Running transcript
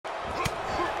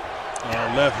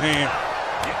Left hand.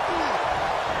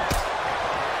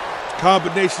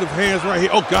 Combination of hands right here.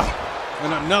 Oh, God.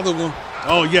 And another one.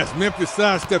 Oh, yes. Memphis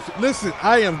sidesteps. Listen,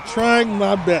 I am trying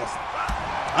my best.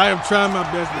 I am trying my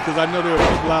best because I know there are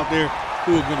people out there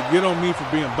who are going to get on me for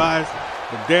being biased.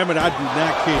 But damn it, I do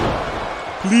not care.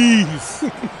 Please.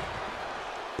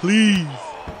 Please.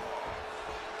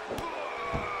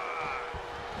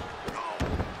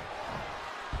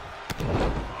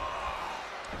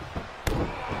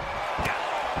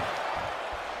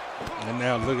 And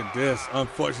now look at this.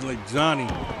 Unfortunately, Johnny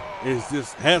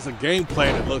has a game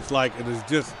plan, it looks like, and is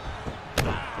just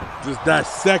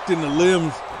dissecting the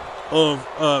limbs of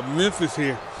Memphis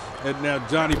here. And now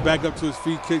Johnny back up to his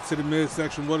feet, kicks to the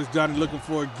midsection. What is Johnny looking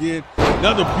for again?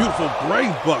 Another beautiful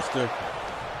brain buster.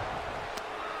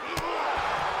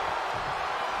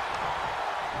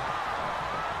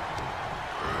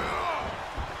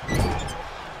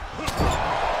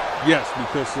 Yes,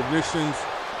 because submissions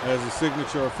as a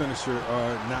signature or finisher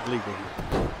are not legal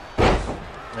here.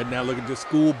 And now look at this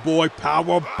schoolboy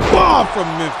power bomb from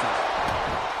Memphis.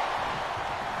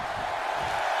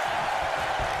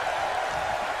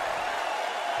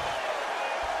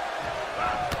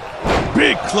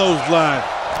 Big clothesline.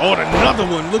 Oh, and another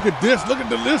one. Look at this. Look at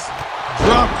the list.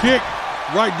 Drop kick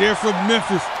right there from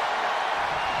Memphis.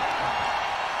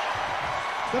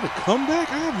 Is that a comeback?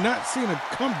 I have not seen a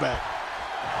comeback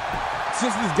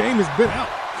since this game has been out.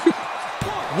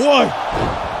 One.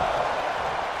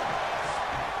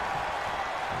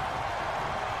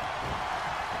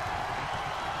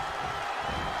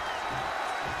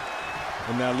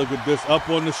 And now look at this up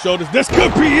on the shoulders. This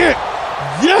could be it.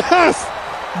 Yes.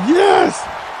 Yes.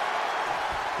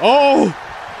 Oh.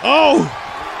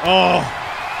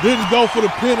 Didn't go for the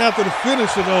pin after the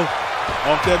finisher though.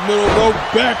 Off that middle rope,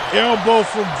 back elbow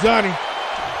from Johnny.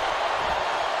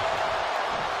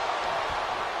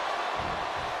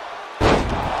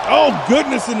 Oh,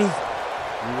 goodness, in his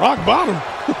rock bottom.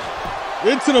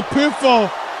 Into the pinfall.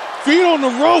 Feet on the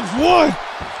ropes. One.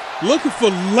 Looking for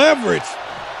leverage.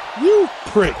 You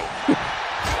prick.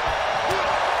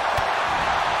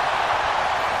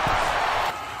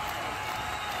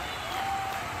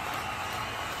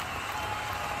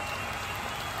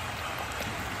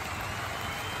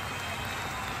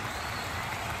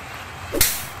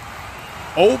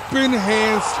 Open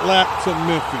hand slap to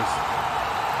Memphis.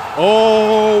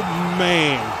 Oh,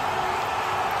 man.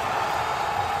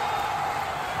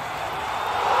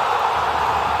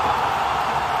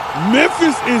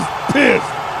 Memphis is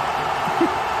pissed.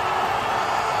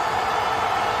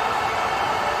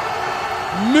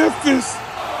 Memphis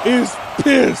is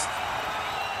pissed.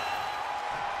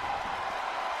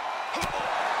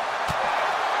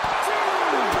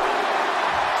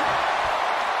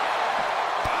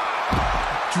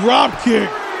 Drop kick.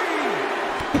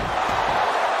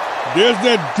 There's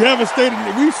that devastating.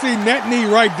 We've seen that knee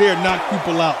right there knock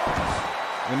people out.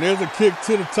 And there's a kick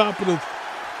to the top of the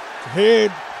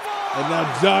head. And now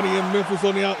Johnny and Memphis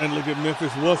on the out. And look at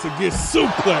Memphis once again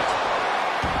suplex.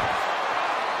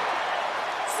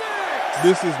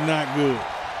 This is not good.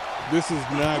 This is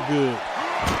not good.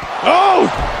 Oh!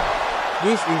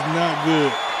 This is not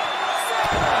good.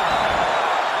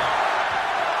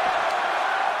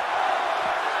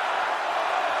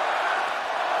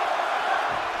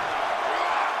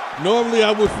 Normally, I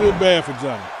would feel bad for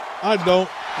Johnny. I don't.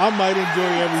 I might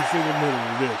enjoy every single minute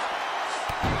of this.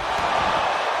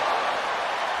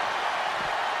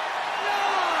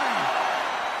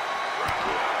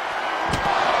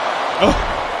 Oh,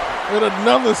 and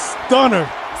another stunner.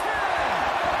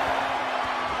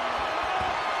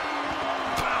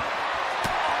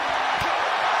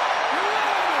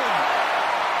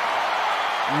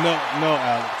 No,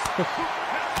 Alex.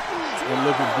 And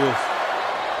look at this.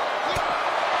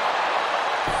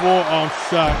 Forearm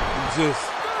shot just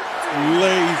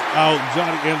lays out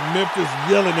Johnny, and Memphis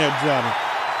yelling at Johnny.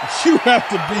 You have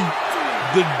to be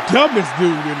the dumbest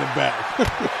dude in the back.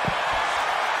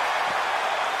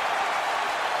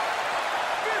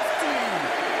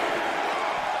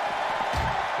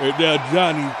 And now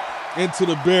Johnny into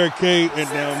the barricade, and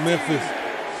now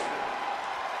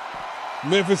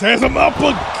Memphis has him up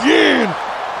again.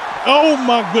 Oh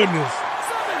my goodness.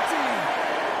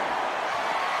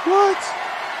 What?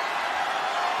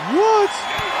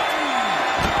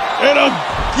 And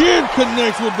again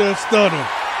connects with that stunner.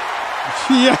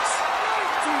 Yes.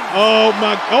 Oh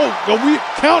my. Oh, we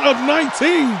count of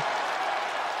 19.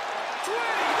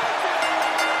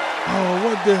 Oh,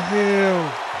 what the hell?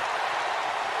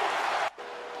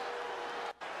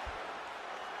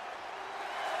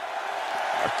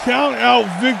 A count out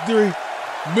victory.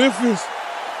 Memphis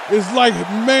is like,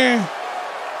 man,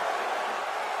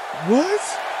 What?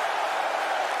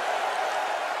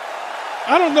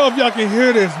 I don't know if y'all can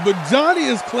hear this, but Johnny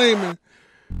is claiming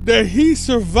that he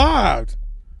survived.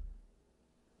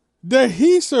 That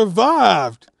he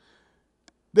survived.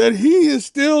 That he is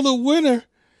still the winner